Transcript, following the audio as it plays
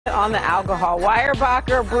On the alcohol,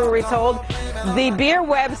 Weyerbacher Brewery told the beer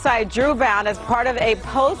website Drew Bound as part of a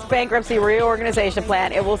post-bankruptcy reorganization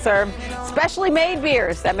plan, it will serve specially made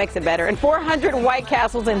beers, that makes it better, and 400 White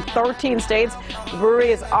Castles in 13 states. The brewery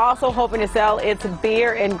is also hoping to sell its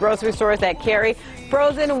beer in grocery stores that carry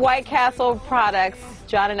frozen White Castle products.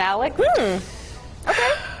 John and Alex? Okay.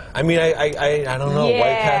 I mean, I don't know. Yeah.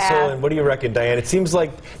 White Castle, and what do you reckon, Diane? It seems like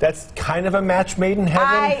that's kind of a match made in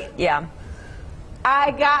heaven.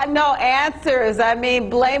 I got no answers. I mean,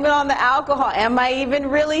 blame it on the alcohol. Am I even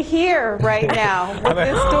really here right now with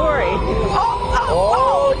this story?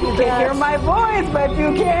 You can hear my voice, but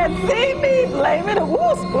you can't see me. Blame it.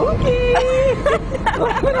 Ooh, spooky.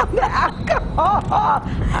 Blame it on the alcohol.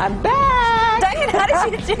 I'm back. Diane, how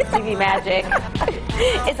did you do that? TV magic.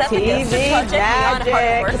 Is that TV the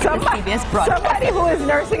magic. Somebody who is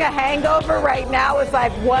nursing a hangover right now is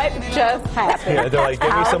like, what just happened? Yeah, they're like,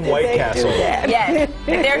 give me some White Castle. Yes. If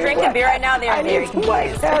they're drinking beer right now, they are very confused.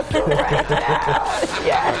 White Castle right now.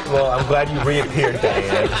 Yes. Well, I'm glad you reappeared,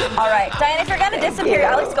 Diane. All right. Diane, if you're going to disappear,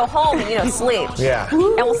 at least go home and, sleep. Yeah.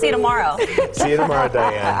 And we'll see you tomorrow. See you tomorrow,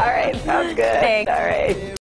 Diane. All right. Sounds good. Thanks. All right.